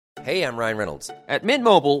Hey, I'm Ryan Reynolds. At Mint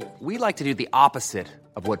Mobile, we like to do the opposite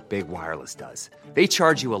of what Big Wireless does. They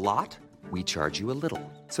charge you a lot, we charge you a little.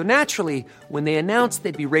 So naturally, when they announced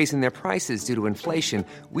they'd be raising their prices due to inflation,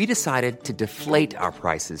 we decided to deflate our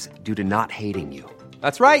prices due to not hating you.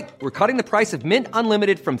 That's right. We're cutting the price of Mint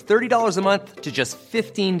Unlimited from $30 a month to just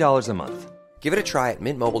 $15 a month. Give it a try at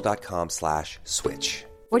mintmobile.com/switch.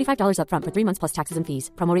 $45 up front for 3 months plus taxes and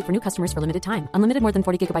fees. Promo rate for new customers for limited time. Unlimited more than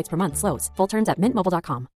 40 gigabytes per month. Slows full terms at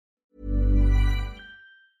mintmobile.com.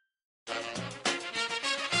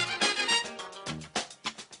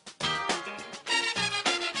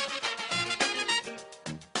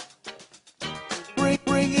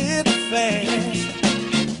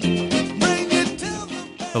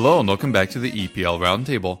 Hello and welcome back to the EPL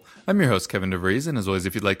Roundtable. I'm your host, Kevin DeVries, and as always,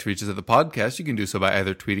 if you'd like to reach us at the podcast, you can do so by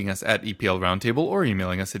either tweeting us at EPL Roundtable or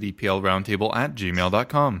emailing us at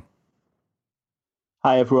eplroundtable@gmail.com.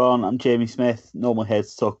 Hi everyone, I'm Jamie Smith. Normally here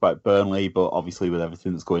to talk about Burnley, but obviously with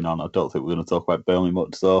everything that's going on, I don't think we're going to talk about Burnley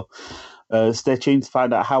much. So stay tuned to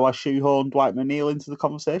find out how I shoehorned Dwight McNeil into the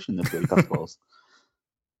conversation this week, I suppose.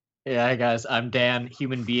 Yeah, hi guys, I'm Dan,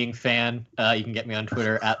 human being fan. You can get me on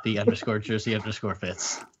Twitter at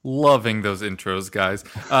 @the_jersey_fits. Loving those intros, guys.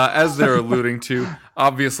 As they're alluding to,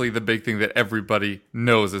 obviously the big thing that everybody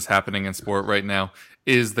knows is happening in sport right now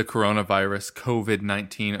is the coronavirus,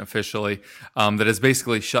 COVID-19 officially, that has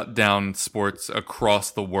basically shut down sports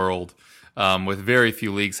across the world. With very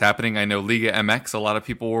few leagues happening. I know Liga MX, a lot of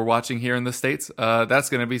people were watching here in the States.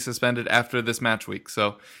 That's going to be suspended after this match week,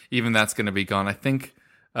 so even that's going to be gone. I think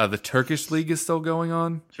the Turkish league is still going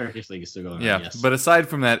on. Turkish league is still going on, yes. But aside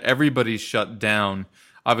from that, everybody's shut down.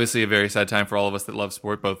 Obviously a very sad time for all of us that love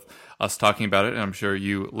sport, both us talking about it and I'm sure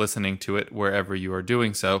you listening to it wherever you are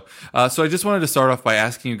doing so. So I just wanted to start off by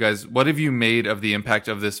asking you guys, what have you made of the impact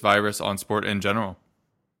of this virus on sport in general?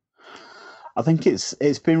 I think it's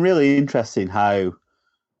been really interesting how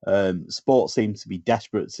sport seems to be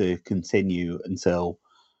desperate to continue until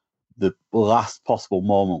the last possible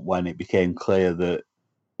moment when it became clear that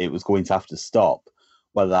it was going to have to stop,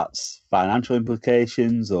 whether that's financial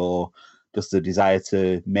implications or just a desire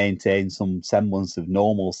to maintain some semblance of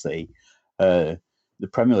normalcy. The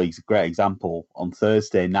Premier League's a great example. On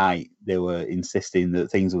Thursday night, they were insisting that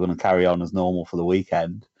things were going to carry on as normal for the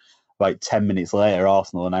weekend. About 10 minutes later,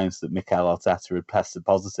 Arsenal announced that Mikel Arteta had tested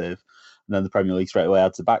positive, and then the Premier League straight away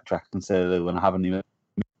had to backtrack and say they were going to have a new.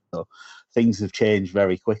 So things have changed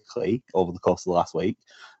very quickly over the course of the last week.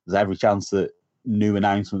 There's every chance that new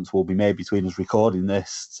announcements will be made between us recording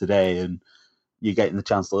this today and you getting the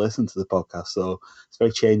chance to listen to the podcast. So it's a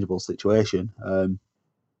very changeable situation. I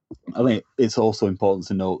think it's also important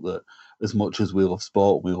to note that as much as we love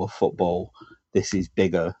sport, we love football, this is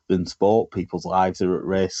bigger than sport. People's lives are at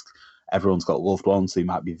risk. Everyone's got loved ones who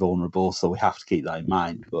might be vulnerable, so we have to keep that in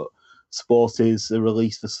mind. But sport is a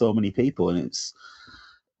release for so many people, and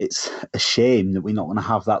it's a shame that we're not going to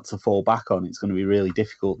have that to fall back on. It's going to be really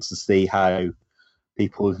difficult to see how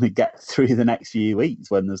people are going to get through the next few weeks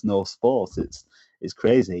when there's no sport. It's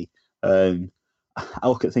crazy. I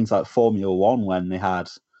look at things like Formula One when they had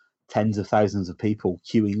tens of thousands of people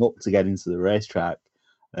queuing up to get into the racetrack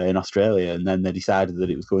in Australia, and then they decided that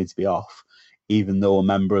it was going to be off, even though a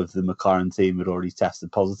member of the McLaren team had already tested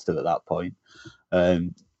positive at that point. The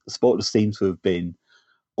sport just seems to have been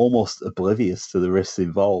almost oblivious to the risks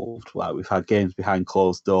involved. Like, we've had games behind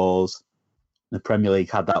closed doors. The Premier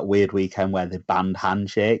League had that weird weekend where they banned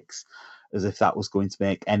handshakes, as if that was going to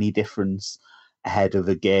make any difference ahead of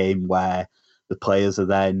a game where the players are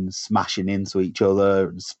then smashing into each other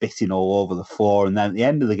and spitting all over the floor. And then at the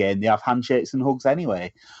end of the game, they have handshakes and hugs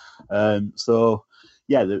anyway. So,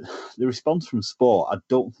 yeah, the response from sport, I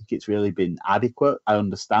don't think it's really been adequate. I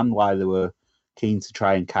understand why they were keen to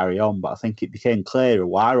try and carry on, but I think it became clear a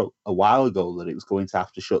while ago that it was going to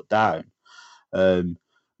have to shut down. To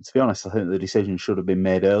be honest, I think the decision should have been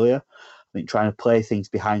made earlier. I think trying to play things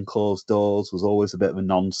behind closed doors was always a bit of a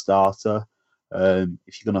non-starter. If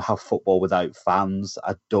you're going to have football without fans,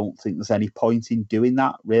 I don't think there's any point in doing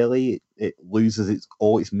that, really. It loses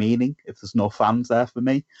all its meaning if there's no fans there for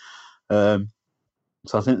me. So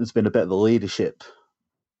I think there's been a bit of a leadership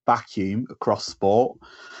vacuum across sport.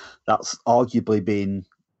 That's arguably been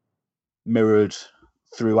mirrored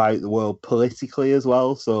throughout the world politically as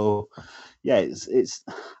well. So, yeah, it's.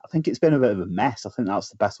 I think it's been a bit of a mess. I think that's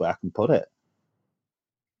the best way I can put it.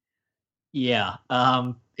 Yeah,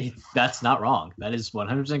 that's not wrong. That is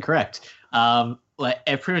 100% correct.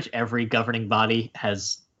 Pretty much every governing body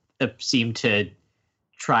has seemed to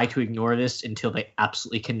try to ignore this until they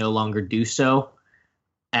absolutely can no longer do so,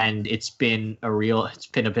 and it's been a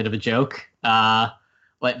bit of a joke.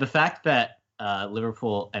 The fact that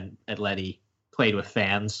Liverpool and Atleti played with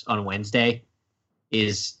fans on Wednesday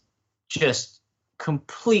is just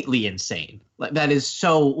completely insane. Like, that is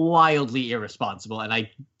so wildly irresponsible, and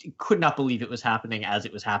I could not believe it was happening as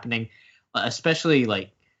it was happening. Especially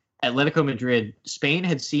like Atletico Madrid, Spain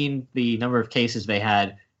had seen the number of cases they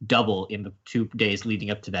had double in the 2 days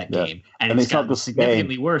leading up to that game, and it's gotten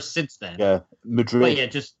significantly worse since then. Yeah, Madrid.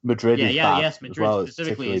 Madrid. Is bad Yes, Madrid well.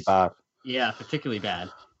 specifically is bad. Yeah, particularly bad.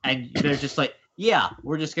 And they're just like, yeah,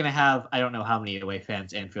 we're just gonna have, I don't know how many away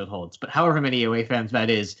fans Anfield holds, but however many away fans that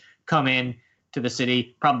is, come in to the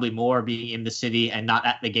city, probably more being in the city and not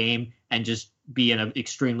at the game, and just be in an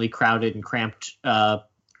extremely crowded and cramped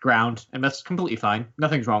ground, and that's completely fine.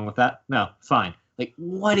 Nothing's wrong with that. No, fine. Like,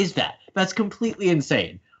 what is that? That's completely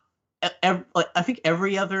insane. I think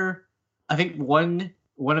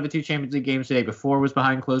one of the 2 Champions League games the day before was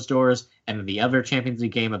behind closed doors, and the other Champions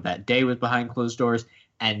League game of that day was behind closed doors,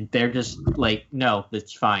 and they're just like, no,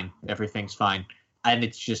 it's fine. Everything's fine. And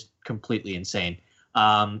it's just completely insane.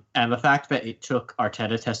 And the fact that it took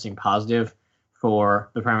Arteta testing positive for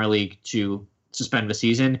the Premier League to suspend the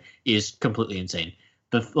season is completely insane.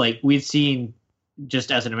 We've seen,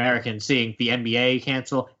 just as an American, seeing the NBA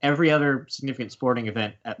cancel every other significant sporting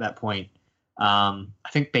event at that point. I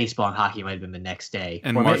think baseball and hockey might have been the next day.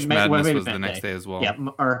 And March Madness was the next day as well. Yeah,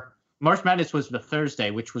 or March Madness was the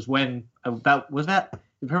Thursday, which was when was that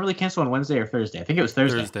the Premier League canceled on Wednesday or Thursday? I think it was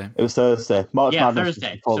Thursday. It was Thursday. March Madness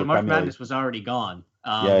Thursday. So March Madness was already gone.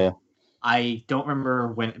 Yeah. I don't remember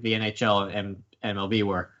when the NHL and MLB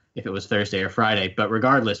were, if it was Thursday or Friday, but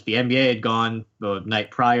regardless, the NBA had gone the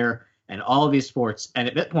night prior, and all of these sports. And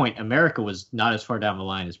at that point, America was not as far down the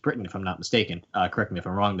line as Britain, if I'm not mistaken. Correct me if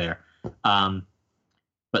I'm wrong there.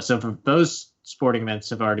 But so for those sporting events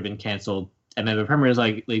have already been canceled, and then the Premier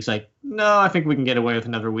League's like, no, I think we can get away with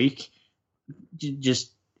another week.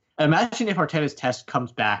 Just imagine if Arteta's test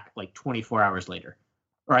comes back like 24 hours later,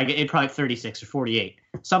 or probably 36 or 48,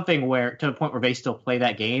 something where to the point where they still play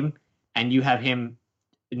that game, and you have him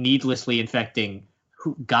needlessly infecting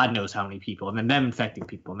God knows how many people, and then them infecting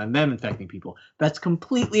people, and then them infecting people. That's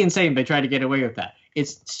completely insane. They try to get away with that.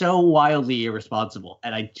 It's so wildly irresponsible,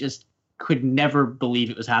 and I just could never believe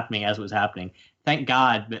it was happening as it was happening. Thank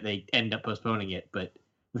God that they end up postponing it, but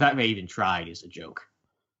the fact they even tried is a joke.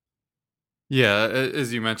 Yeah,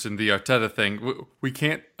 as you mentioned, the Arteta thing, we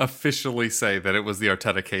can't officially say that it was the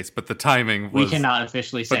Arteta case, but the timing was... We cannot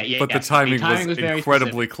officially say, but the timing was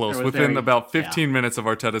incredibly close. Within about 15 minutes of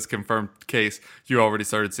Arteta's confirmed case, you already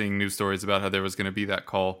started seeing news stories about how there was going to be that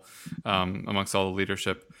call amongst all the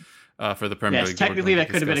leadership for the Premier League. Yes, technically that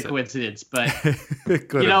could have been a coincidence, but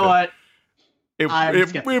you know what? It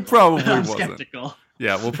probably I'm wasn't. skeptical.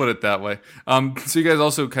 Yeah, we'll put it that way. So you guys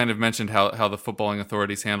also kind of mentioned how the footballing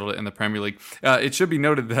authorities handled it in the Premier League. It should be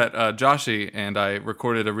noted that Joshi and I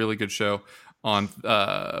recorded a really good show on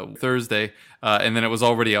Thursday, and then it was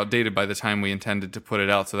already outdated by the time we intended to put it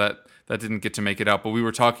out, so that didn't get to make it out. But we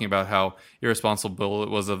were talking about how irresponsible it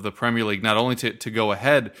was of the Premier League not only to go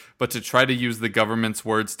ahead, but to try to use the government's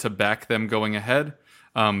words to back them going ahead,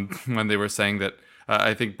 when they were saying that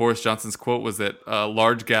I think Boris Johnson's quote was that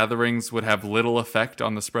large gatherings would have little effect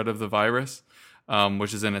on the spread of the virus,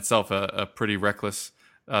 which is in itself a pretty reckless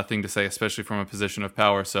thing to say, especially from a position of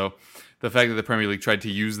power. So the fact that the Premier League tried to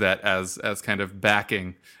use that as kind of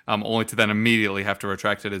backing, only to then immediately have to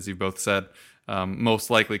retract it, as you both said, most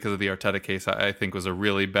likely because of the Arteta case, I think was a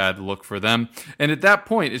really bad look for them. And at that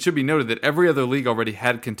point, it should be noted that every other league already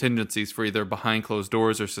had contingencies for either behind closed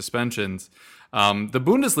doors or suspensions. The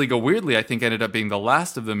Bundesliga, weirdly, I think ended up being the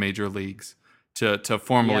last of the major leagues to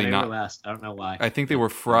formally they not. were last. I don't know why. I think they were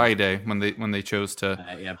Friday when they chose to.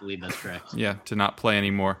 I believe that's correct. Yeah, to not play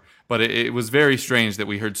anymore. But it was very strange that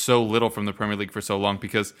we heard so little from the Premier League for so long,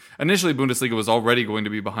 because initially Bundesliga was already going to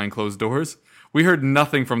be behind closed doors. We heard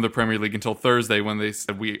nothing from the Premier League until Thursday when they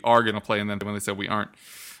said we are going to play, and then when they said we aren't.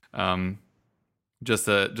 Just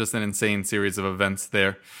an insane series of events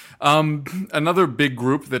there. Another big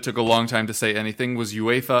group that took a long time to say anything was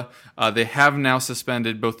UEFA. They have now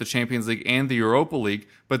suspended both the Champions League and the Europa League,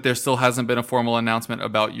 but there still hasn't been a formal announcement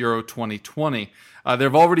about Euro 2020. There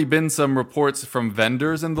have already been some reports from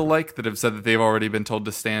vendors and the like that have said that they've already been told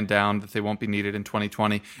to stand down, that they won't be needed in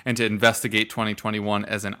 2020, and to investigate 2021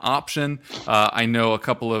 as an option. I know a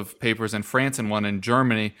couple of papers in France and one in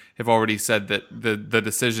Germany have already said that the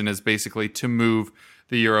decision is basically to move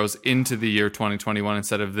the Euros into the year 2021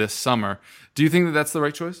 instead of this summer. Do you think that that's the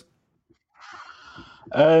right choice?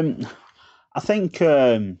 I think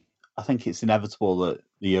it's inevitable that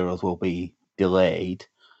the Euros will be delayed.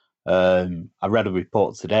 I read a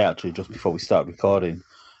report today, actually, just before we start recording.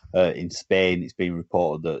 In Spain, it's been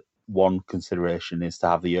reported that one consideration is to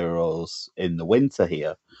have the Euros in the winter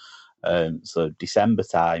here, so December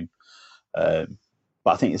time. But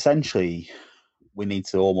I think essentially we need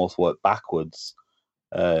to almost work backwards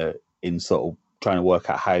in sort of trying to work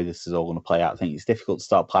out how this is all going to play out. I think it's difficult to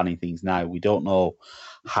start planning things now. We don't know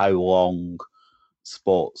how long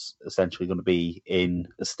sport's essentially going to be in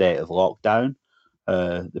a state of lockdown.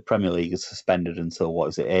 The Premier League is suspended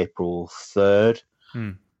until, April 3rd.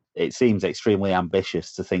 It seems extremely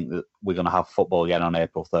ambitious to think that we're going to have football again on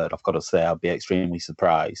April 3rd. I've got to say, I'd be extremely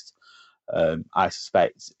surprised. I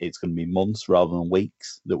suspect it's going to be months rather than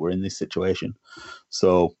weeks that we're in this situation.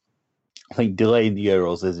 So I think delaying the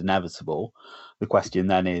Euros is inevitable. The question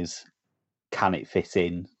then is, can it fit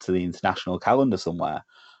in to the international calendar somewhere?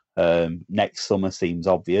 Next summer seems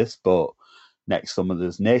obvious, but next summer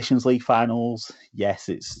there's Nations League finals. Yes,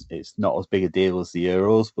 it's not as big a deal as the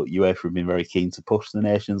Euros, but UEFA have been very keen to push the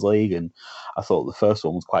Nations League, and I thought the first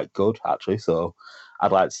one was quite good, actually. So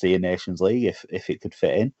I'd like to see a Nations League if it could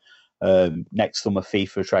fit in. Next summer,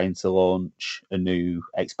 FIFA are trying to launch a new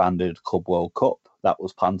expanded Club World Cup. That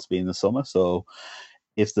was planned to be in the summer. So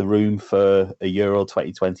is there room for a Euro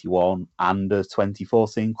 2021 and a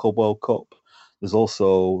 2014 Club World Cup? There's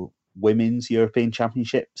also Women's European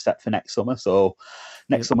Championship set for next summer. So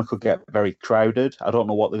next summer could get very crowded. I don't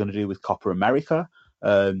know what they're going to do with Copa America.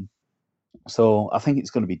 So I think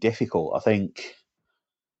it's going to be difficult. I think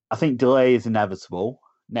delay is inevitable.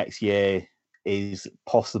 Next year is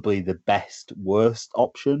possibly the worst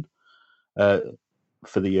option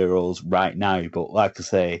for the Euros right now. But like I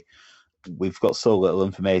say, we've got so little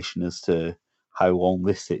information as to how long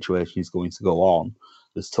this situation is going to go on.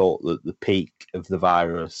 There's talk that the peak of the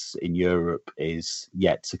virus in Europe is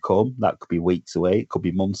yet to come. That could be weeks away. It could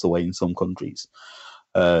be months away in some countries.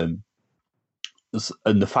 And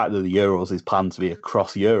the fact that the Euros is planned to be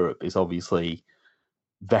across Europe is obviously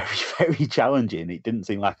very, very challenging. It didn't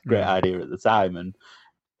seem like a great idea at the time, and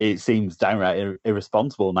it seems downright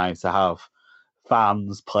irresponsible now to have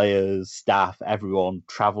fans, players, staff, everyone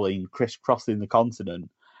travelling, crisscrossing the continent.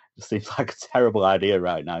 It just seems like a terrible idea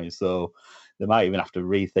right now. So they might even have to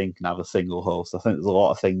rethink and have a single host. I think there's a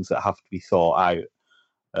lot of things that have to be thought out,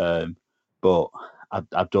 but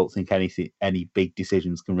I don't think any big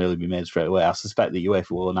decisions can really be made straight away. I suspect that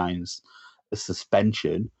UEFA will announce a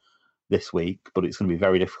suspension this week, but it's going to be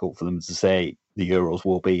very difficult for them to say the Euros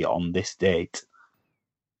will be on this date.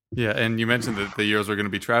 Yeah, and you mentioned that the Euros are going to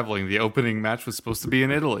be traveling. The opening match was supposed to be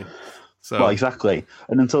in Italy. Well, exactly.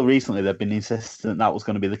 And until recently, they've been insistent that was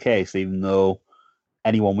going to be the case, even though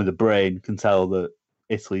anyone with a brain can tell that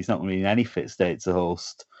Italy's not going to be in any fit state to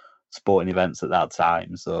host sporting events at that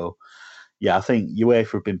time. So, yeah, I think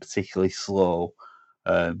UEFA have been particularly slow,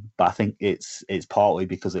 but I think it's partly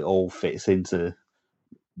because it all fits into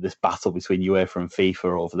this battle between UEFA and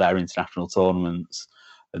FIFA over their international tournaments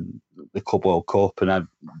and the Club World Cup. And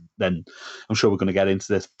then I'm sure we're going to get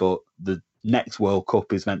into this, but the next World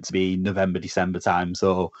Cup is meant to be November, December time.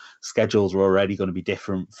 So schedules are already going to be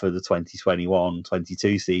different for the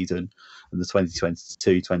 2021-22 season and the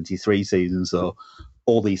 2022-23 season. So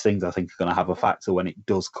all these things I think are going to have a factor when it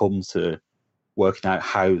does come to working out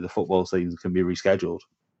how the football season can be rescheduled.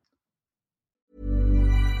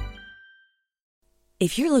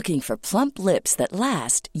 If you're looking for plump lips that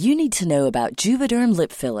last, you need to know about Juvederm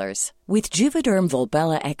lip fillers. With Juvederm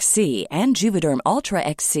Volbella XC and Juvederm Ultra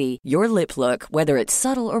XC, your lip look, whether it's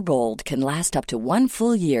subtle or bold, can last up to 1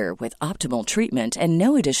 full year with optimal treatment and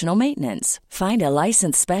no additional maintenance. Find a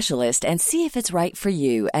licensed specialist and see if it's right for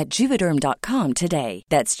you at Juvederm.com today.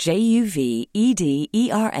 That's JUVEDERM.com.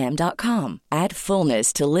 Add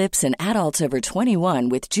fullness to lips in adults over 21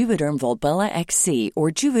 with Juvederm Volbella XC or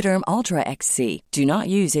Juvederm Ultra XC. Do not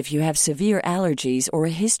use if you have severe allergies or a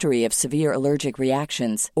history of severe allergic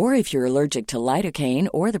reactions, or if you're allergic to lidocaine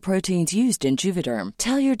or the proteins used in Juvederm.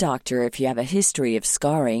 Tell your doctor if you have a history of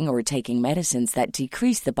scarring or taking medicines that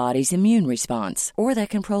decrease the body's immune response or that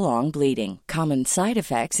can prolong bleeding. Common side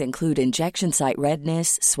effects include injection site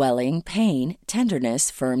redness, swelling, pain, tenderness,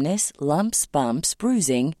 firmness, lumps, bumps,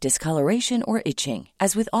 bruising, discoloration, or itching.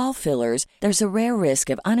 As with all fillers, there's a rare risk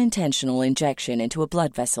of unintentional injection into a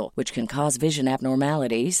blood vessel, which can cause vision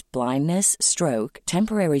abnormalities, blindness, stroke,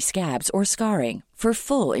 temporary scabs, or scarring. For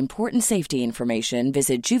full, important safety information,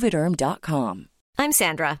 visit Juvederm.com. I'm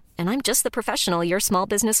Sandra, and I'm just the professional your small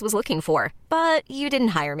business was looking for. But you didn't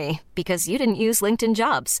hire me because you didn't use LinkedIn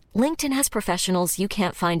Jobs. LinkedIn has professionals you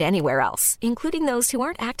can't find anywhere else, including those who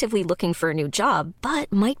aren't actively looking for a new job,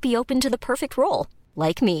 but might be open to the perfect role,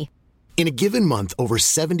 like me. In a given month, over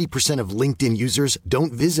 70% of LinkedIn users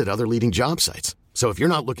don't visit other leading job sites. So if you're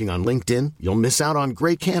not looking on LinkedIn, you'll miss out on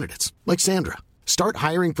great candidates like Sandra. Start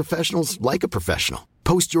hiring professionals like a professional.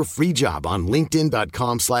 Post your free job on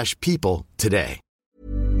linkedin.com/people today.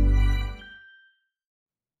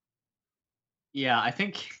 Yeah, I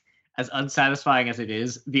think as unsatisfying as it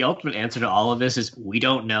is, the ultimate answer to all of this is we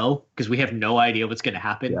don't know, because we have no idea what's going to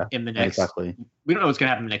happen in the next. Exactly. We don't know what's going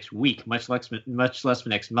to happen next week, much less the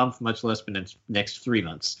next month, much less the next 3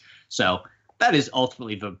 months. So that is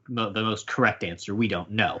ultimately the most correct answer. We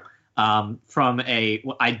don't know. I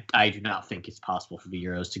do not think it's possible for the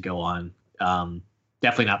Euros to go on.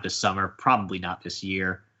 Definitely not this summer. Probably not this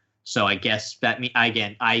year. So I guess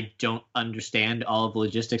I don't understand all of the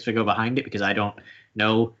logistics that go behind it, because I don't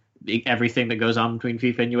know everything that goes on between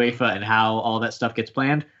FIFA and UEFA and how all that stuff gets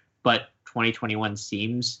planned. But 2021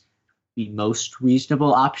 seems the most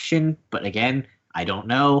reasonable option. But again, I don't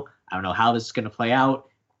know. I don't know how this is going to play out.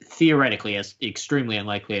 Theoretically, as extremely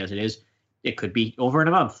unlikely as it is, it could be over in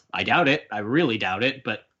a month. I doubt it. I really doubt it,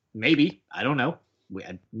 but maybe. I don't know.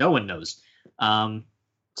 No one knows.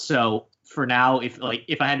 So for now, if I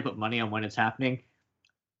had to put money on when it's happening,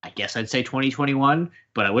 I guess I'd say 2021,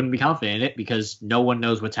 but I wouldn't be confident in it because no one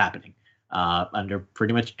knows what's happening under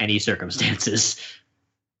pretty much any circumstances.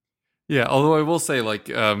 Yeah, although I will say,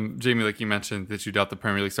 Jamie, like you mentioned, that you doubt the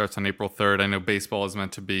Premier League starts on April 3rd. I know baseball is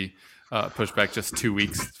meant to be pushed back just 2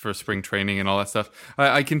 weeks for spring training and all that stuff.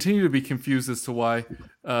 I continue to be confused as to why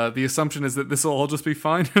the assumption is that this will all just be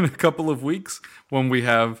fine in a couple of weeks when we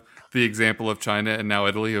have the example of China and now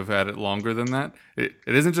Italy who've had it longer than that. It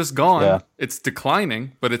isn't just gone. Yeah. It's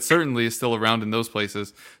declining, but it certainly is still around in those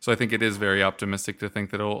places. So I think it is very optimistic to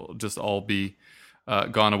think that it'll just all be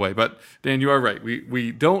gone away. But Dan, you are right.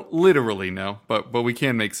 We don't literally know, but we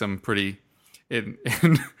can make some pretty, in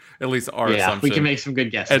at least our assumption. We can make some good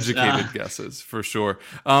guesses. Educated guesses, for sure.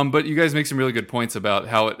 But you guys make some really good points about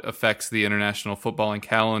how it affects the international footballing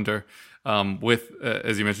calendar with,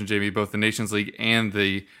 as you mentioned, Jamie, both the Nations League and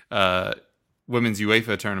the Women's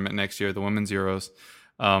UEFA tournament next year, the Women's Euros.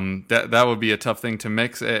 That would be a tough thing to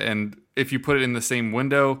mix. And if you put it in the same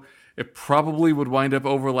window, it probably would wind up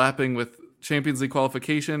overlapping with Champions League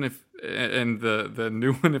qualification and the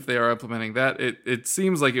new one if they are implementing that. It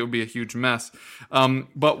seems like it would be a huge mess.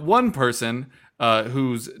 But one person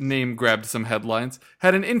whose name grabbed some headlines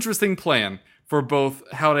had an interesting plan for both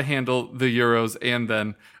how to handle the Euros and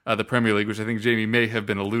then the Premier League, which I think Jamie may have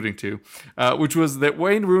been alluding to, which was that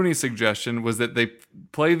Wayne Rooney's suggestion was that they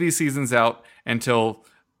play these seasons out until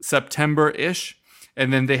September-ish,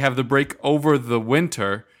 and then they have the break over the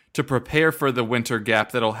winter to prepare for the winter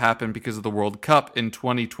gap that'll happen because of the World Cup in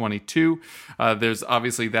 2022. There's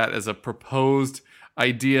obviously that as a proposed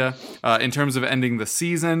idea. In terms of ending the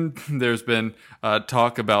season, there's been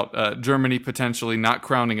talk about Germany potentially not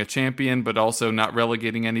crowning a champion, but also not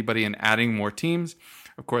relegating anybody and adding more teams.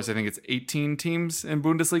 Of course, I think it's 18 teams in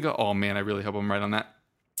Bundesliga. Oh man, I really hope I'm right on that.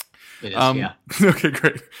 It is, yeah. Okay,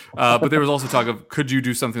 great. But there was also talk of, could you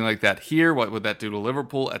do something like that here? What would that do to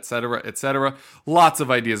Liverpool, et cetera, et cetera? Lots of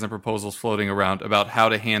ideas and proposals floating around about how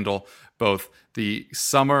to handle both the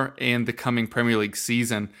summer and the coming Premier League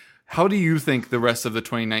season. How do you think the rest of the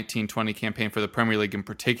 2019-20 campaign for the Premier League in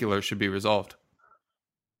particular should be resolved?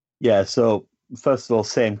 Yeah, so first of all,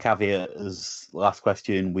 same caveat as the last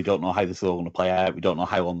question. We don't know how this is all going to play out. We don't know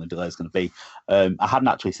how long the delay is going to be. I hadn't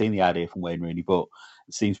actually seen the idea from Wayne Rooney, but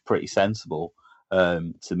it seems pretty sensible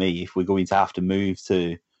to me. If we're going to have to move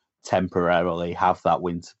to temporarily have that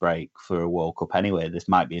winter break for a World Cup anyway, this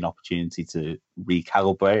might be an opportunity to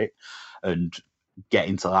recalibrate and get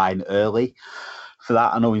into line early. For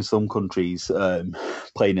that, I know in some countries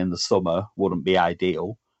playing in the summer wouldn't be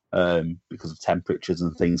ideal because of temperatures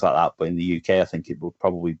and things like that. But in the UK, I think it would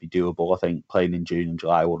probably be doable. I think playing in June and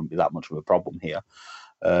July wouldn't be that much of a problem here.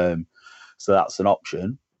 So that's an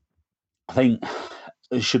option. I think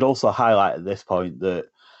I should also highlight at this point that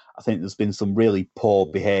I think there's been some really poor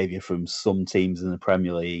behaviour from some teams in the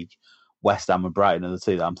Premier League. West Ham and Brighton are the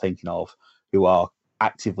two that I'm thinking of, who are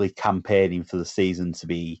actively campaigning for the season to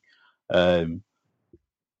be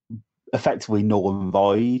effectively null and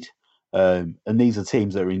void. And these are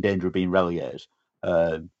teams that are in danger of being relegated.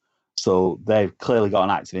 So they've clearly got an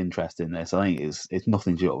active interest in this. I think it's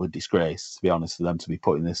nothing short of a disgrace, to be honest, for them to be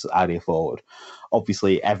putting this idea forward.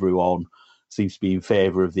 Obviously, everyone seems to be in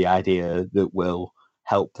favour of the idea that will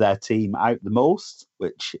help their team out the most,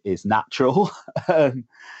 which is natural. Respect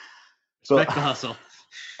the hustle.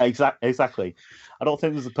 Exactly. I don't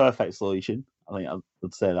think there's a perfect solution. I think I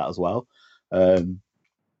would say that as well. The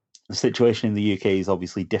situation in the UK is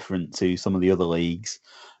obviously different to some of the other leagues.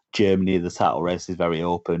 Germany, the title race is very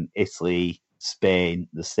open. Italy, Spain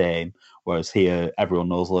the same, whereas here everyone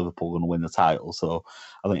knows Liverpool are going to win the title. So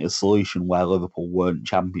I think a solution where Liverpool weren't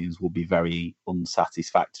champions would be very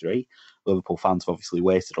unsatisfactory. Liverpool fans have obviously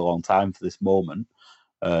waited a long time for this moment,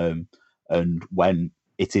 and when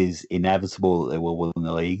it is inevitable that they will win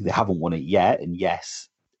the league, they haven't won it yet, and yes,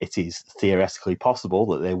 it is theoretically possible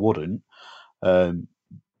that they wouldn't.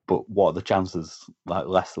 But what are the chances? Like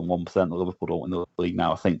less than 1% that Liverpool don't win the league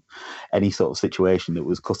now. I think any sort of situation that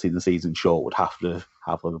was cutting the season short would have to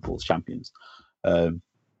have Liverpool as champions. I'm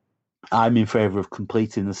in favour of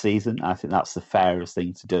completing the season. I think that's the fairest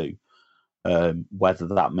thing to do. Whether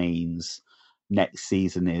that means next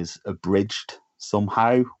season is abridged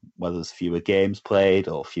somehow, whether there's fewer games played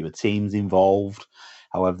or fewer teams involved,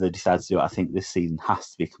 however they decide to do it, I think this season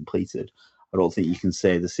has to be completed. I don't think you can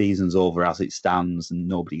say the season's over as it stands and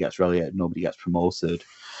nobody gets relegated, nobody gets promoted.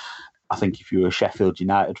 I think if you're a Sheffield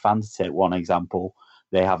United fan, to take one example,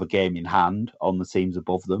 they have a game in hand on the teams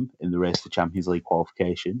above them in the race for Champions League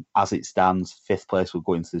qualification. As it stands, fifth place would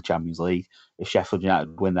go into the Champions League. If Sheffield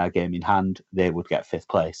United win their game in hand, they would get fifth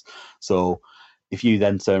place. So if you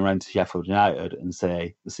then turn around to Sheffield United and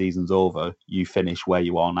say the season's over, you finish where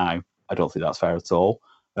you are now, I don't think that's fair at all.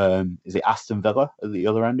 Is it Aston Villa at the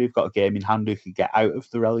other end who've got a game in hand who could get out of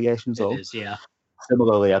the relegation zone? It is, yeah.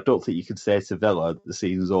 Similarly, I don't think you could say to Villa, the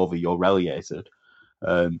season's over, you're relegated.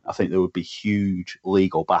 I think there would be huge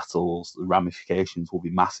legal battles. The ramifications will be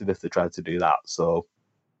massive if they tried to do that. So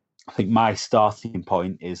I think my starting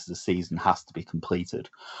point is the season has to be completed.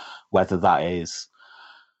 Whether that is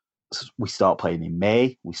we start playing in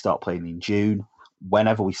May, we start playing in June,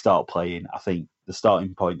 whenever we start playing, I think the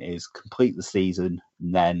starting point is complete the season,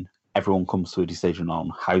 and then everyone comes to a decision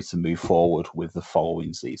on how to move forward with the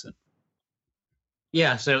following season.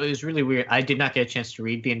 Yeah, so it was really weird. I did not get a chance to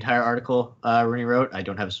read the entire article Rooney wrote. I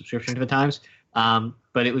don't have a subscription to the Times.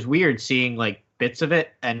 But it was weird seeing like bits of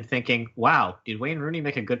it and thinking, wow, did Wayne Rooney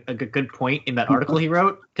make a good point in that article he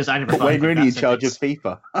wrote? Because I never thought Wayne Rooney in charge of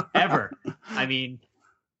FIFA. Ever. I mean,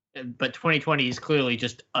 but 2020 is clearly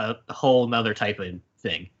just a whole nother type of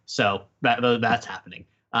thing. So that's happening.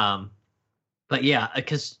 But yeah,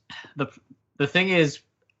 because the thing is,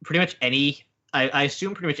 pretty much I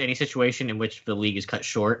assume pretty much any situation in which the league is cut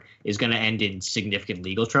short is going to end in significant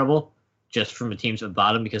legal trouble, just from the teams at the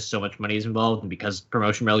bottom because so much money is involved and because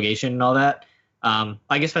promotion, relegation, and all that.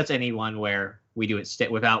 I guess that's any one where we do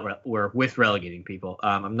it with relegating people.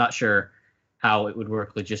 I'm not sure how it would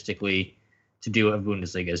work logistically to do what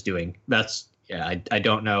Bundesliga is doing. I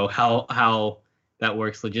don't know how that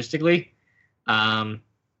works logistically.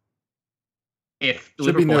 If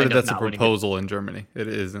should be noted that's a proposal in Germany. It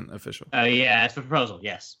isn't official. Yeah, it's a proposal.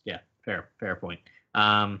 Yes. Yeah. Fair point.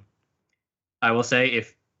 I will say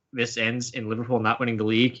if this ends in Liverpool not winning the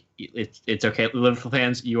league, it's okay. Liverpool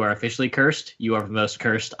fans, you are officially cursed. You are the most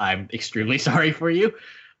cursed. I'm extremely sorry for you.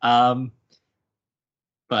 But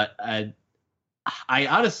I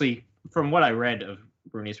honestly, from what I read of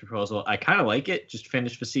Rooney's proposal, I kind of like it. Just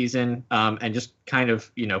finish the season and just kind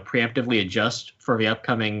of, preemptively adjust for the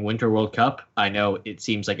upcoming Winter World Cup. I know it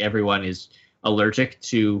seems like everyone is allergic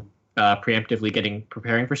to preemptively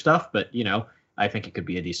preparing for stuff, but, I think it could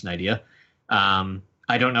be a decent idea.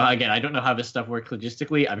 I don't know. Again, I don't know how this stuff works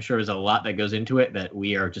logistically. I'm sure there's a lot that goes into it that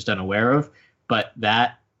we are just unaware of, but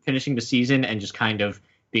that finishing the season and just kind of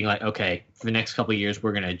being like, okay, for the next couple of years,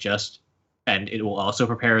 we're going to adjust and it will also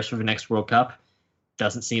prepare us for the next World Cup.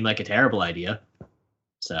 Doesn't seem like a terrible idea.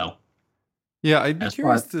 So, yeah, I'd be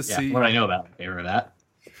curious to see what I know about in favor of that.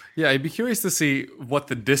 Yeah, I'd be curious to see what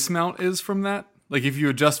the dismount is from that. Like if you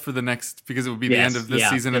adjust for the next, because it would be the end of this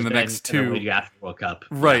season and the next two. After World Cup.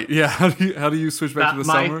 Right. Yeah. How do you switch back to the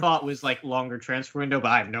summer? My thought was like longer transfer window, but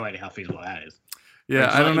I have no idea how feasible that is. Yeah,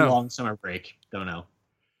 I don't know. Long summer break. Don't know.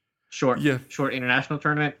 Short international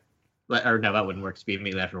tournament. Or no, that wouldn't work. It's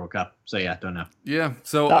immediately after World Cup. So yeah, don't know. Yeah.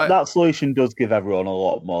 So that solution does give everyone a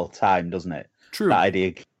lot more time, doesn't it? True. That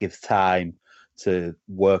idea gives time to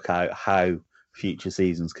work out how future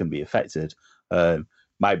seasons can be affected.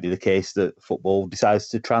 Might be the case that football decides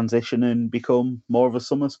to transition and become more of a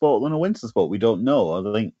summer sport than a winter sport. We don't know.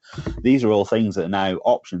 I think these are all things that are now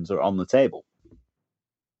options that are on the table.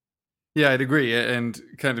 Yeah, I'd agree. And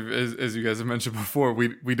kind of as you guys have mentioned before,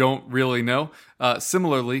 we don't really know.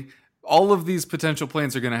 Similarly, all of these potential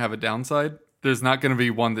plans are going to have a downside. There's not going to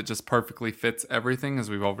be one that just perfectly fits everything,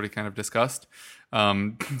 as we've already kind of discussed.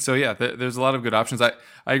 So yeah, there's a lot of good options. I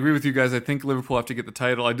agree with you guys. I think Liverpool have to get the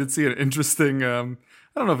title. I did see an interesting,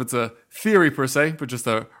 I don't know if it's a theory per se, but just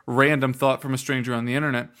a random thought from a stranger on the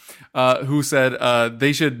internet, who said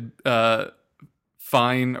they should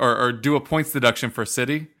fine or do a points deduction for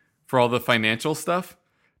City for all the financial stuff,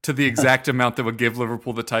 to the exact amount that would give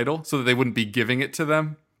Liverpool the title so that they wouldn't be giving it to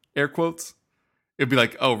them, air quotes. It'd be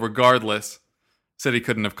like, oh, regardless, City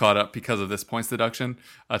couldn't have caught up because of this points deduction,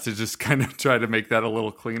 to just kind of try to make that a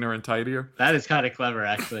little cleaner and tidier. That is kind of clever,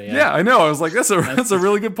 actually. Yeah, I know. I was like, that's a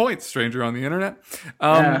really good point, stranger on the internet.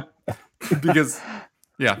 Because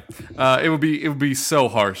it would be so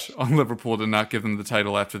harsh on Liverpool to not give them the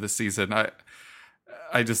title after this season.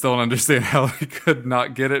 I just don't understand how they could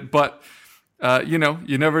not get it. But you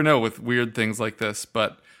never know with weird things like this.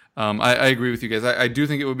 But I agree with you guys. I do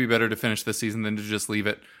think it would be better to finish this season than to just leave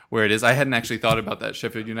it where it is. I hadn't actually thought about that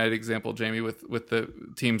Sheffield United example, Jamie, with the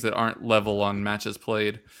teams that aren't level on matches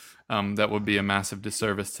played. That would be a massive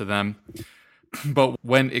disservice to them. But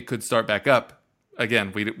when it could start back up,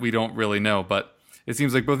 again, we don't really know. But it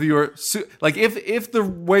seems like both of you are like, if the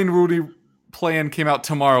Wayne Rooney plan came out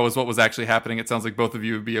tomorrow is what was actually happening, it sounds like both of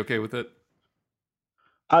you would be okay with it.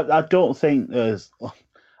 I don't think there's.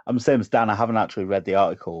 I'm the same as Dan. I haven't actually read the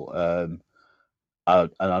article, and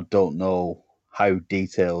I don't know how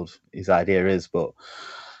detailed his idea is. But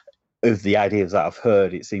of the ideas that I've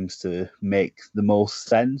heard, it seems to make the most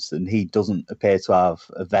sense, and he doesn't appear to have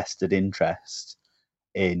a vested interest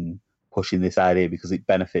in pushing this idea because it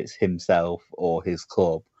benefits himself or his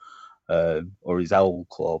club, or his old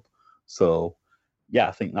club. So, yeah,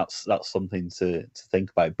 I think that's something to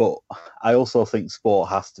think about. But I also think sport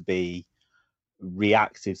has to be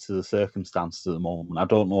reactive to the circumstances at the moment. I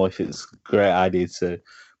don't know if it's a great idea to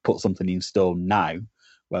put something in stone now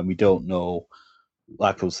when we don't know,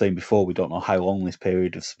 like I was saying before, we don't know how long this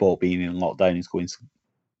period of sport being in lockdown is going to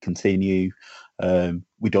continue.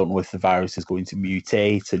 We don't know if the virus is going to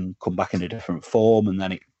mutate and come back in a different form, and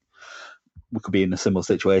then we could be in a similar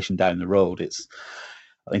situation down the road.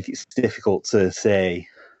 I think it's difficult to say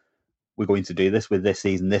we're going to do this with this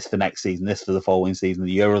season, this for next season, this for the following season.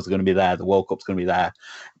 The Euros are going to be there, the World Cup's going to be there.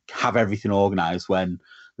 Have everything organised when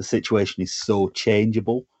the situation is so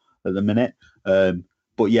changeable at the minute.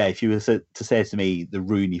 But yeah, if you were to say to me the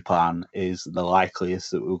Rooney plan is the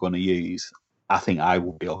likeliest that we're going to use, I think I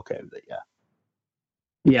would be okay with it. Yeah.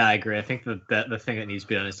 Yeah, I agree. I think that the thing that needs to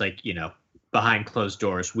be done is behind closed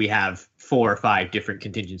doors, we have 4 or 5 different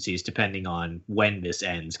contingencies depending on when this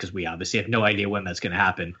ends, because we obviously have no idea when that's going to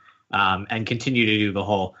happen. And continue to do the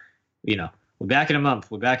whole, we're back in a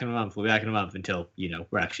month, we're back in a month, we're back in a month until,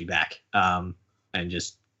 we're actually back. And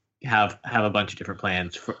just have a bunch of different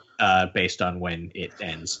plans for, based on when it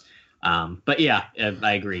ends. But yeah,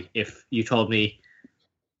 I agree. If you told me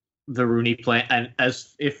the Rooney plan,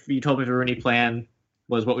 if you told me the Rooney plan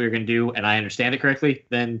was what we were going to do, and I understand it correctly,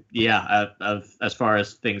 then yeah, as far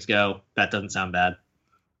as things go, that doesn't sound bad.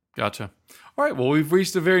 Gotcha. All right, well, we've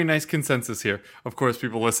reached a very nice consensus here. Of course,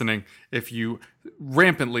 people listening, if you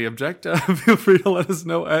rampantly object, feel free to let us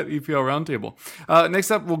know at EPL Roundtable.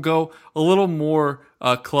 Next up, we'll go a little more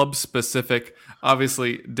club-specific.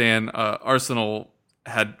 Obviously, Dan, Arsenal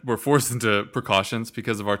were forced into precautions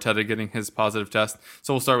because of Arteta getting his positive test.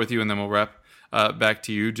 So we'll start with you, and then we'll wrap back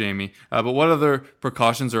to you, Jamie. But what other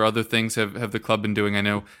precautions or other things have the club been doing? I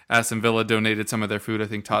know Aston Villa donated some of their food. I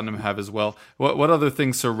think Tottenham have as well. What other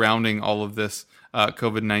things surrounding all of this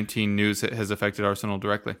COVID-19 news has affected Arsenal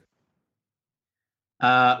directly?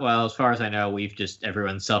 Well, as far as I know,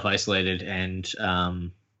 everyone's self-isolated, and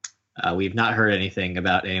we've not heard anything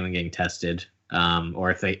about anyone getting tested,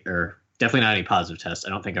 or definitely not any positive tests. I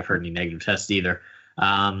don't think I've heard any negative tests either.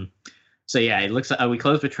 So yeah, it looks like we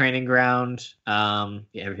closed the training ground.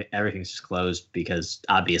 Everything's just closed because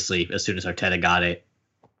obviously, as soon as Arteta got it,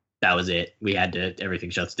 that was it. Everything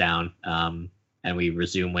shuts down, and we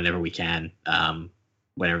resume whenever we can,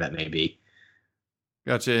 whenever that may be.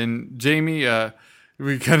 Gotcha. And Jamie,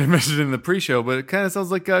 we kind of mentioned in the pre-show, but it kind of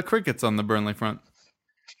sounds like crickets on the Burnley front.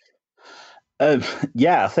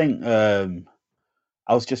 Yeah, I think I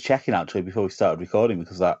was just checking actually before we started recording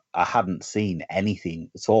because I hadn't seen anything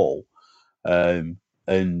at all.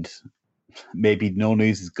 And maybe no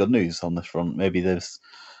news is good news on this front. Maybe there's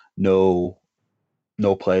no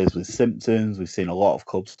players with symptoms. We've seen a lot of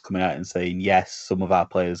clubs coming out and saying, yes, some of our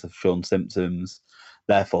players have shown symptoms,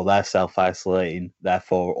 therefore they're self-isolating,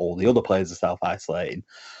 therefore all the other players are self-isolating.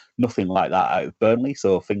 Nothing like that out of Burnley,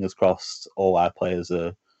 so fingers crossed all our players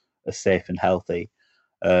are safe and healthy.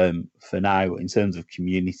 For now, in terms of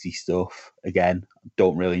community stuff, again,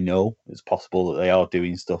 don't really know. It's possible that they are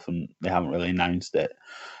doing stuff and they haven't really announced it.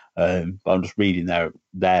 But I'm just reading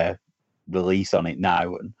their release on it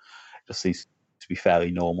now, and it just seems to be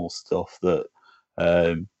fairly normal stuff that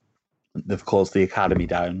they've closed the academy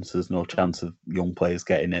down, so there's no chance of young players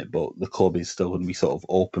getting it, but the club is still going to be sort of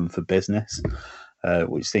open for business,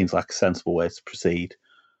 which seems like a sensible way to proceed.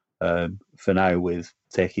 for now with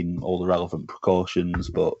taking all the relevant precautions,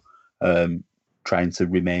 but trying to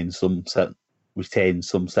retain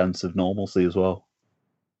some sense of normalcy as well.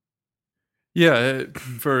 Yeah,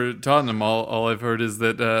 for Tottenham, all I've heard is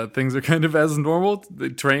that things are kind of as normal. They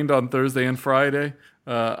trained on Thursday and Friday,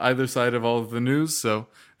 either side of all of the news, so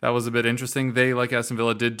that was a bit interesting. They, like Aston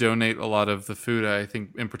Villa, did donate a lot of the food, I think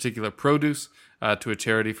in particular produce, to a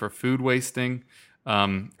charity for food wasting.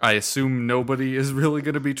 I assume nobody is really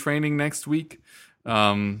going to be training next week,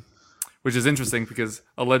 which is interesting because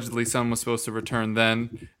allegedly Son was supposed to return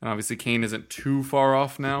then, and obviously Kane isn't too far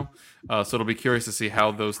off now, so it'll be curious to see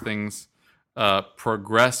how those things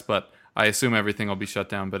progress, but I assume everything will be shut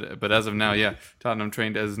down. But as of now, yeah, Tottenham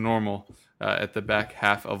trained as normal at the back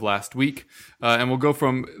half of last week. And we'll go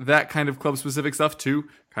from that kind of club-specific stuff to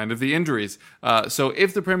kind of the injuries. So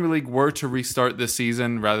if the Premier League were to restart this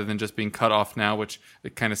season rather than just being cut off now, which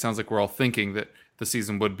it kind of sounds like we're all thinking that the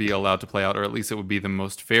season would be allowed to play out, or at least it would be the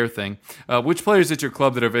most fair thing, which players at your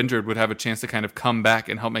club that have injured would have a chance to kind of come back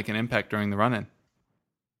and help make an impact during the run-in?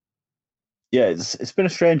 Yeah, it's been a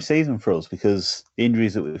strange season for us because the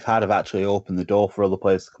injuries that we've had have actually opened the door for other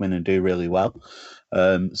players to come in and do really well.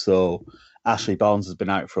 So Ashley Barnes has been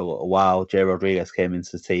out for a little while. Jay Rodriguez came into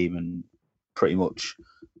the team and pretty much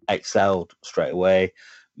excelled straight away.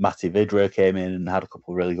 Matty Vidra came in and had a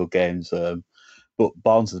couple of really good games. But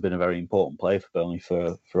Barnes has been a very important player for Burnley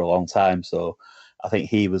for a long time. So I think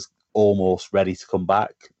he was almost ready to come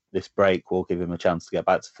back. This break will give him a chance to get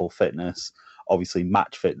back to full fitness. Obviously,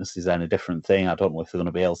 match fitness is then a different thing. I don't know if they're going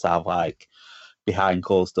to be able to have like behind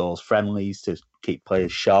closed doors friendlies to keep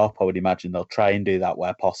players sharp. I would imagine they'll try and do that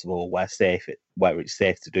where possible, where it's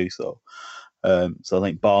safe to do so. So I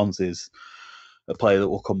think Barnes is a player that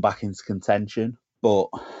will come back into contention. But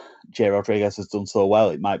Jay Rodriguez has done so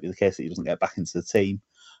well, it might be the case that he doesn't get back into the team.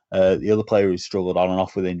 The other player who's struggled on and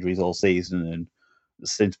off with injuries all season and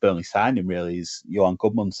since Burnley signed him really is Johan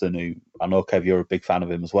Gudmundsson, who I know, Kev, you're a big fan of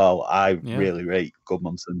him as well. I really rate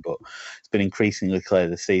Gudmundsson, but it's been increasingly clear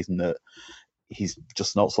this season that he's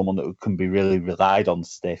just not someone that can be really relied on to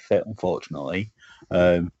stay fit, unfortunately.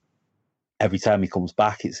 Every time he comes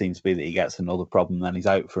back, it seems to be that he gets another problem, then he's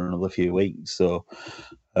out for another few weeks. So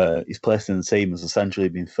his place in the team has essentially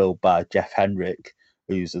been filled by Jeff Hendrick,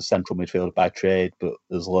 who's a central midfielder by trade, but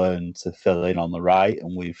has learned to fill in on the right.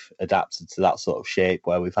 And we've adapted to that sort of shape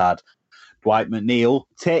where we've had Dwight McNeil,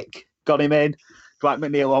 got him in. Dwight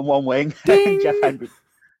McNeil on one wing. Jeff Hendrick.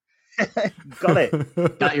 Got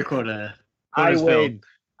it. Got your quota. I win.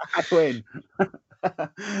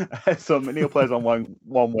 So McNeil plays on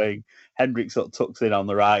one wing. Hendrick sort of tucks in on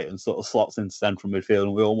the right and sort of slots into central midfield,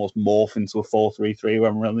 and we almost morph into a 4-3-3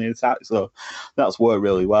 when we're on the attack. So that's worked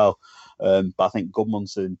really well. But I think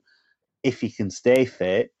Gudmundsson, if he can stay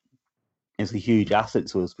fit, is a huge asset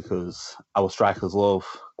to us because our strikers love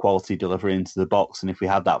quality delivery into the box. And if we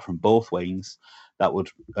had that from both wings, that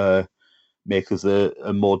would make us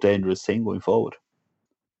a more dangerous team going forward.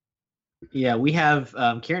 Yeah, we have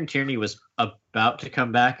Kieran Tierney was about to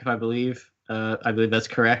come back, if I believe. I believe that's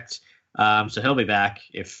correct. So he'll be back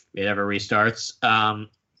if it ever restarts.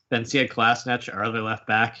 Benziad Klasnich, our other left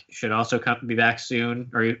back, should also be back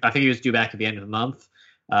soon. Or I think he was due back at the end of the month.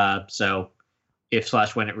 So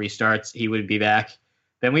if/when it restarts, he would be back.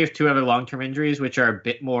 Then we have two other long-term injuries, which are a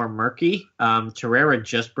bit more murky. Torreira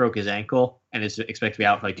just broke his ankle and is expected to be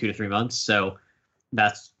out for like 2 to 3 months. So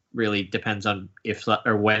that's really depends on if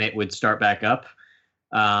or when it would start back up.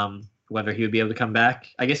 Whether he would be able to come back.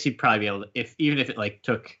 I guess he'd probably be able to, even if it like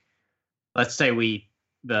took, let's say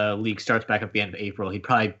the league starts back up at the end of April, he'd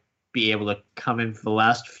probably be able to come in for the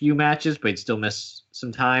last few matches, but he'd still miss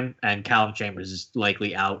some time. And Callum Chambers is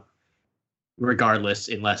likely out regardless,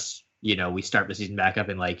 unless, we start the season back up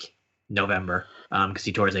in like November, because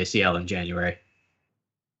he tore his ACL in January.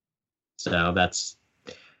 So that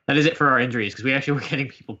is it for our injuries, because we actually were getting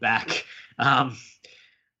people back,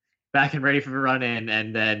 back and ready for the run in,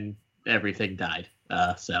 and then everything died.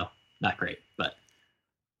 So not great, but.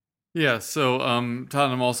 Yeah, so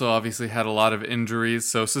Tottenham also obviously had a lot of injuries.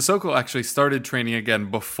 So Sissoko actually started training again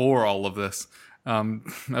before all of this.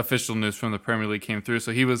 Official news from the Premier League came through.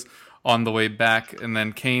 So he was on the way back, and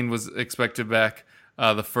then Kane was expected back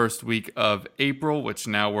the first week of April, which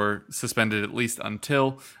now we're suspended at least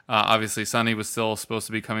until. Obviously, Sonny was still supposed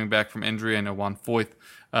to be coming back from injury. I know Juan Foyth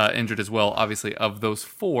injured as well. Obviously, of those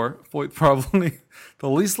four, Foyth probably the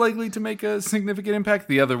least likely to make a significant impact.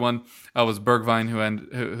 The other one was Bergwijn,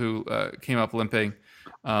 who came up limping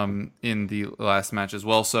in the last match as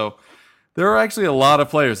well. So there are actually a lot of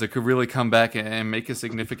players that could really come back and make a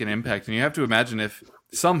significant impact. And you have to imagine if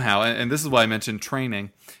somehow, and this is why I mentioned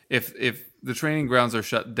training, if the training grounds are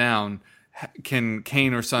shut down, can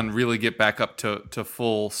Kane or Son really get back up to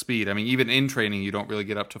full speed? I mean, even in training, you don't really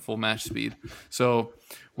get up to full match speed. So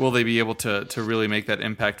will they be able to really make that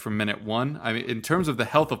impact from minute one? I mean, in terms of the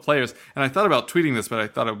health of players, and I thought about tweeting this, but I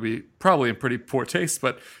thought it would be probably in pretty poor taste.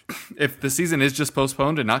 But if the season is just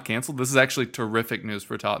postponed and not canceled, this is actually terrific news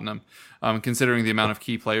for Tottenham, considering the amount of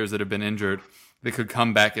key players that have been injured. They could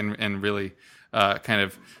come back and really kind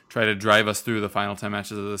of try to drive us through the final 10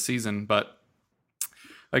 matches of the season. But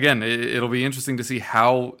again, it'll be interesting to see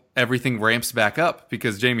how everything ramps back up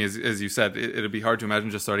because, Jamie, as you said, it'll be hard to imagine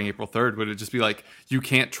just starting April 3rd. Would it just be like you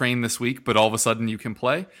can't train this week, but all of a sudden you can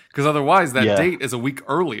play? Because otherwise that date is a week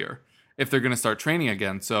earlier if they're going to start training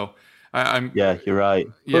again. So I'm you're right.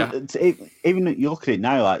 Yeah. But even you look at it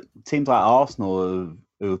now, like teams like Arsenal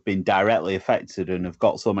who have been directly affected and have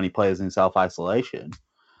got so many players in self-isolation,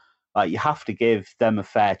 like you have to give them a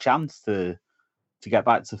fair chance to get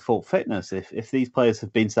back to full fitness. If these players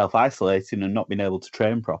have been self-isolating and not been able to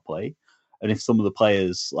train properly, and if some of the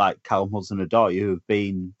players like Callum Hudson-Odoi who have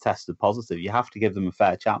been tested positive, you have to give them a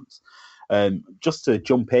fair chance. Just to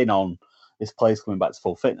jump in on this players coming back to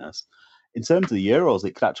full fitness, in terms of the Euros,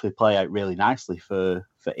 it could actually play out really nicely for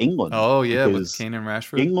England. Oh, yeah, with Kane and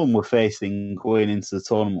Rashford. England were facing going into the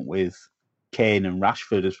tournament with Kane and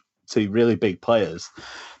Rashford as two really big players,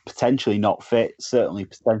 potentially not fit, certainly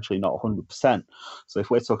potentially not 100%. So if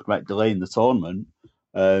we're talking about delaying the tournament,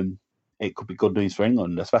 it could be good news for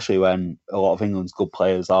England, especially when a lot of England's good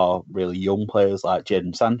players are really young players like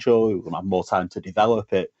Jadon Sancho, who will have more time to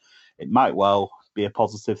develop it. It might well be a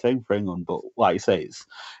positive thing for England, but like you say, it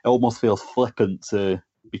almost feels flippant to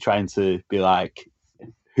be trying to be like,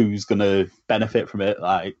 who's going to benefit from it?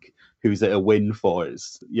 Like, who's it a win for?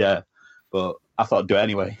 But I thought I'd do it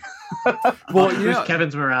anyway. Well, boost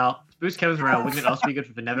Kevin's morale. Wouldn't it also be good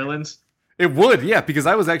for the Netherlands? It would, yeah, because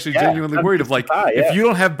I was actually genuinely worried of like, if you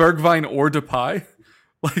don't have Bergwijn or Depay,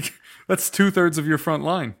 like that's 2/3 of your front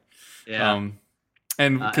line. Yeah.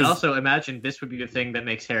 And also imagine this would be the thing that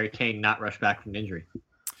makes Harry Kane not rush back from injury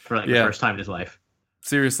for the first time in his life.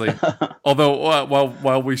 Seriously. Although,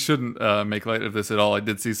 while we shouldn't make light of this at all, I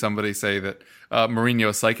did see somebody say that Mourinho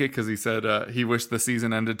is psychic because he said he wished the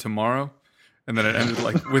season ended tomorrow. And then it ended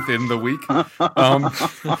like within the week. God.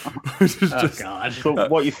 So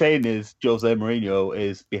what you're saying is Jose Mourinho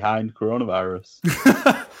is behind coronavirus.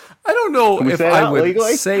 I don't know if I would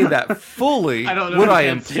legally? say that fully. I don't know. Would I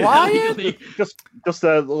imply it? Just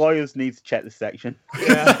the lawyers need to check this section.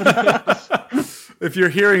 Yeah. If you're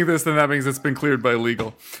hearing this, then that means it's been cleared by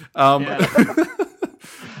legal.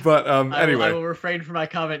 But anyway, I will refrain from my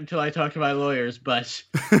comment until I talk to my lawyers. But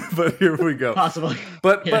but here we go. Possibly.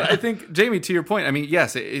 But I think, Jamie, to your point, I mean,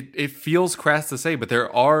 yes, it feels crass to say, but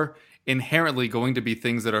there are inherently going to be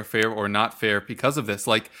things that are fair or not fair because of this.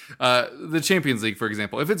 Like the Champions League, for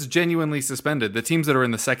example, if it's genuinely suspended, the teams that are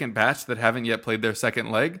in the second batch that haven't yet played their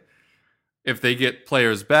second leg, if they get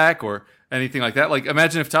players back or anything like that, like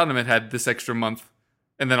imagine if Tottenham had this extra month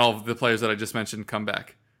and then all of the players that I just mentioned come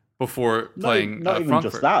back before playing not even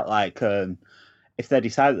Frankfurt. just that, like if they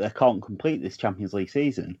decide that they can't complete this Champions League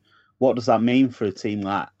season, what does that mean for a team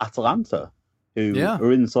like Atalanta, who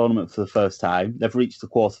are in the tournament for the first time? They've reached the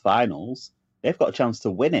quarterfinals. They've got a chance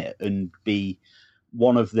to win it and be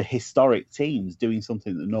one of the historic teams doing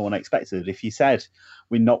something that no one expected. If you said,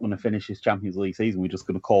 we're not going to finish this Champions League season, we're just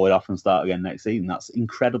going to call it off and start again next season, that's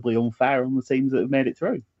incredibly unfair on the teams that have made it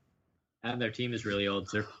through. And their team is really old,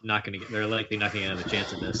 so they're likely not going to have a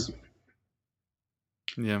chance at this.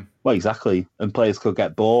 Yeah. Well, exactly. And players could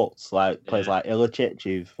get bought, like players like Ilicic,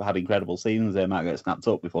 who've had incredible seasons, they might get snapped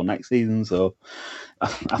up before next season. So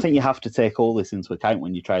I think you have to take all this into account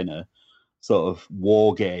when you're trying to sort of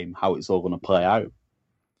war game how it's all going to play out.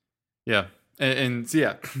 Yeah. And so,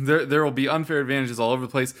 yeah, there will be unfair advantages all over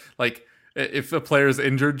the place. Like, if a player is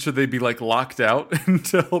injured, should they be like locked out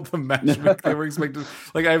until the match they were expected?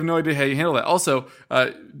 Like, I have no idea how you handle that. Also,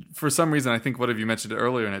 for some reason, I think one of you mentioned it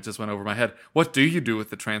earlier, and it just went over my head. What do you do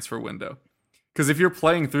with the transfer window? Because if you're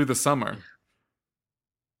playing through the summer,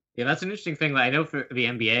 yeah, that's an interesting thing. Like, I know for the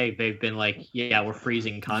NBA, they've been like, we're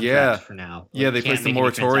freezing contracts for now. Like, they placed a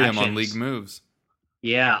moratorium on league moves.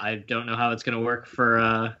 Yeah, I don't know how it's going to work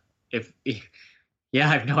for Yeah,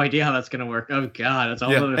 I have no idea how that's going to work. Oh, God, that's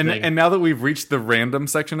all other thing. And now that we've reached the random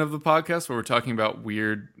section of the podcast where we're talking about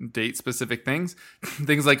weird date-specific things,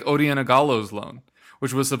 things like Odion Igalo's loan,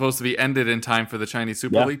 which was supposed to be ended in time for the Chinese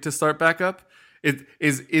Super League to start back up. Is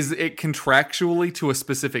it contractually to a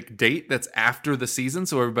specific date that's after the season,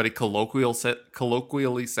 so everybody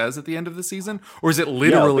colloquially says at the end of the season? Or is it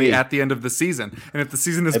literally at the end of the season? And if the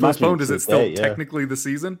season is postponed, is it still technically the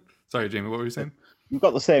season? Sorry, Jamie, what were you saying? we've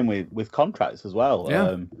got the same with contracts as well.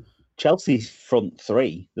 Yeah. Chelsea's front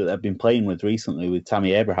three that they've been playing with recently, with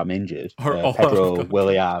Tammy Abraham injured, All Pedro,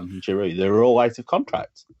 Willian, Giroud, they're all out of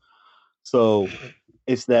contracts. So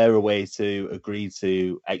is there a way to agree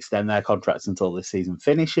to extend their contracts until this season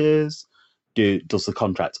finishes? Does the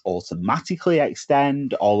contract automatically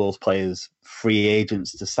extend? All those players free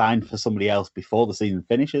agents to sign for somebody else before the season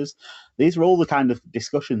finishes? These are all the kind of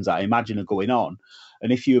discussions that I imagine are going on.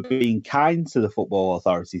 And if you're being kind to the football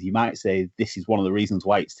authorities, you might say this is one of the reasons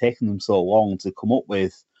why it's taken them so long to come up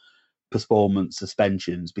with postponement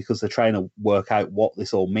suspensions, because they're trying to work out what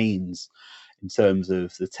this all means in terms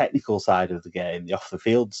of the technical side of the game, the off the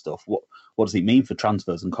field stuff. What does it mean for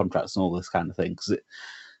transfers and contracts and all this kind of thing? Because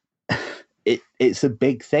it's a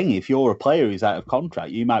big thing. If you're a player who's out of contract,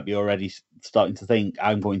 you might be already starting to think,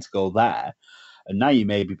 I'm going to go there. And now you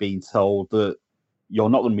may be being told that you're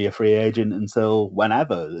not going to be a free agent until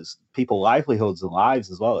whenever. There's people's livelihoods and lives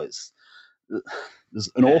as well. There's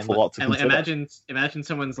an awful lot to consider. Imagine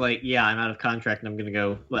someone's like, yeah, I'm out of contract and I'm going to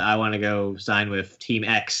go, I want to go sign with Team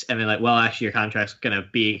X. And they're like, well, actually your contract's going to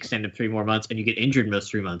be extended 3 more months and you get injured in those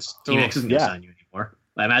 3 months. Team X isn't going to sign you anymore.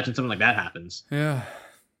 I imagine something like that happens. Yeah.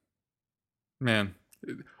 Man.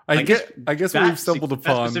 I guess we've stumbled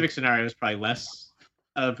upon... That specific scenario is probably less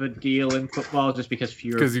of a deal in football just because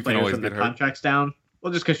fewer players when their contract's down.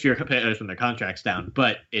 Well, just because fewer players when their contract's down.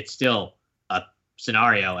 But it's still a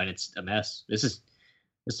scenario and it's a mess. This is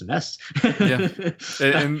a mess. Yeah.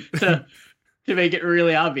 And to make it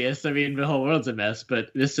really obvious, I mean, the whole world's a mess, but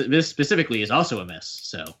this specifically is also a mess.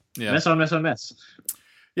 So mess on mess on mess.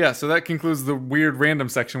 Yeah, so that concludes the weird random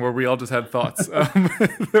section where we all just had thoughts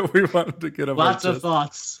that we wanted to get over. Lots of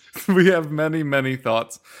thoughts. We have many, many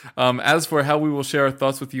thoughts. As for how we will share our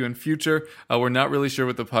thoughts with you in future, we're not really sure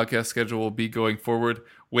what the podcast schedule will be going forward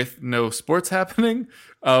with no sports happening.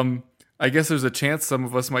 I guess there's a chance some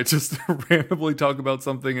of us might just randomly talk about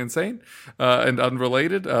something insane and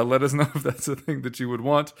unrelated. Let us know if that's a thing that you would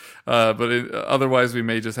want. Otherwise, we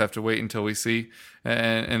may just have to wait until we see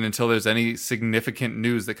and until there's any significant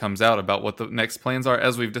news that comes out about what the next plans are.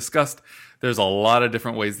 As we've discussed, there's a lot of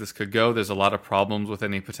different ways this could go. There's a lot of problems with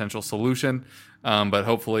any potential solution. But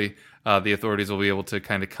hopefully the authorities will be able to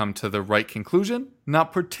kind of come to the right conclusion.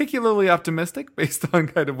 Not particularly optimistic based on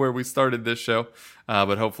kind of where we started this show.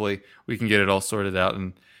 But hopefully we can get it all sorted out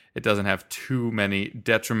and it doesn't have too many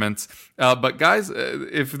detriments. But guys,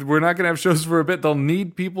 if we're not going to have shows for a bit, they'll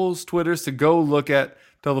need people's Twitters to go look at.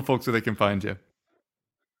 Tell the folks where they can find you.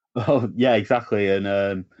 Oh, yeah, exactly. And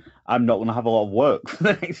I'm not going to have a lot of work for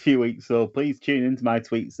the next few weeks. So please tune into my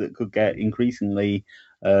tweets that could get increasingly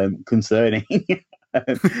concerning. You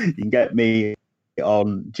can get me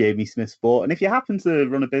on Jamie Smith Sport. And if you happen to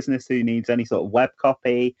run a business who needs any sort of web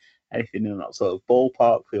copy, anything in that sort of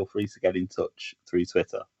ballpark, feel free to get in touch through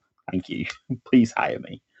Twitter. Thank you. Please hire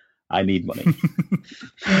me. I need money.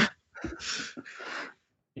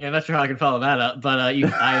 Yeah, I'm not sure how I can follow that up, but I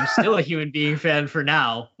am still a human being fan for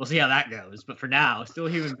now. We'll see how that goes. But for now, still a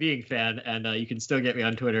human being fan, and you can still get me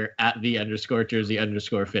on Twitter at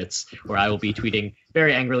 @the_Jersey_Fitz, where I will be tweeting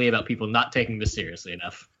very angrily about people not taking this seriously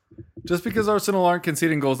enough. Just because Arsenal aren't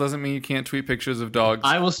conceding goals doesn't mean you can't tweet pictures of dogs.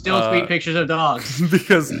 I will still tweet pictures of dogs.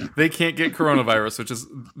 Because they can't get coronavirus, which is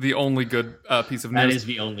the only good piece of news. That is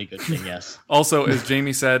the only good thing, yes. Also, as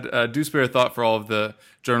Jamie said, do spare a thought for all of the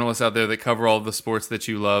journalists out there that cover all of the sports that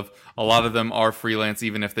you love. A lot of them are freelance,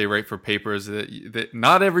 even if they write for papers. That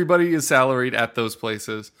not everybody is salaried at those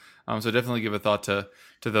places. So definitely give a thought to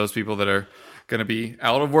those people that are going to be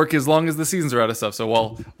out of work as long as the seasons are out of stuff. So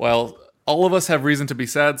while all of us have reason to be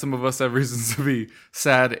sad, some of us have reasons to be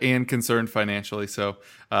sad and concerned financially. So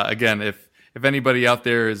again, if anybody out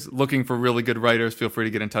there is looking for really good writers, feel free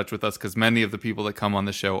to get in touch with us because many of the people that come on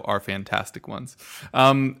the show are fantastic ones.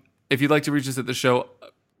 If you'd like to reach us at the show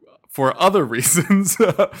for other reasons,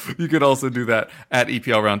 you could also do that at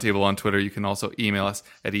EPL Roundtable on Twitter. You can also email us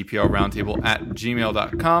at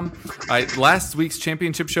eplroundtable@gmail.com. Last week's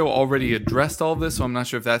championship show already addressed all of this, so I'm not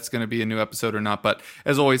sure if that's going to be a new episode or not. But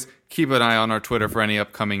as always, keep an eye on our Twitter for any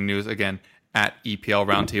upcoming news. Again, at EPL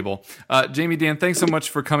Roundtable. Jamie, Dan, thanks so much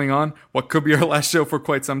for coming on what could be our last show for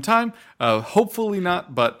quite some time. Hopefully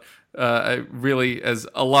not, but really, as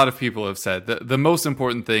a lot of people have said, the most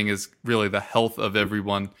important thing is really the health of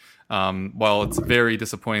everyone. While it's very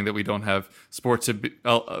disappointing that we don't have sports to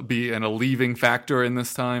be an alleviating factor in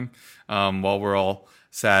this time, while we're all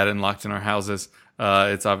sad and locked in our houses,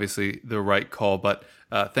 it's obviously the right call. But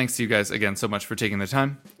thanks to you guys again so much for taking the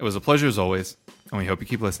time. It was a pleasure as always, and we hope you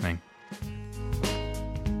keep listening.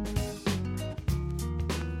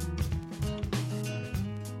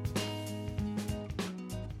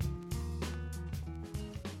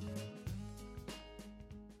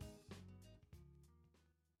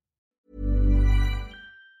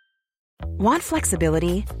 Want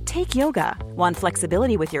flexibility? Take yoga. Want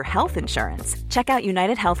flexibility with your health insurance? Check out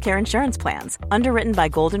United Healthcare Insurance Plans. Underwritten by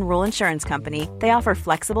Golden Rule Insurance Company, they offer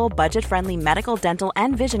flexible, budget-friendly medical, dental,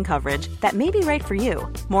 and vision coverage that may be right for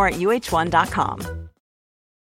you. More at uh1.com.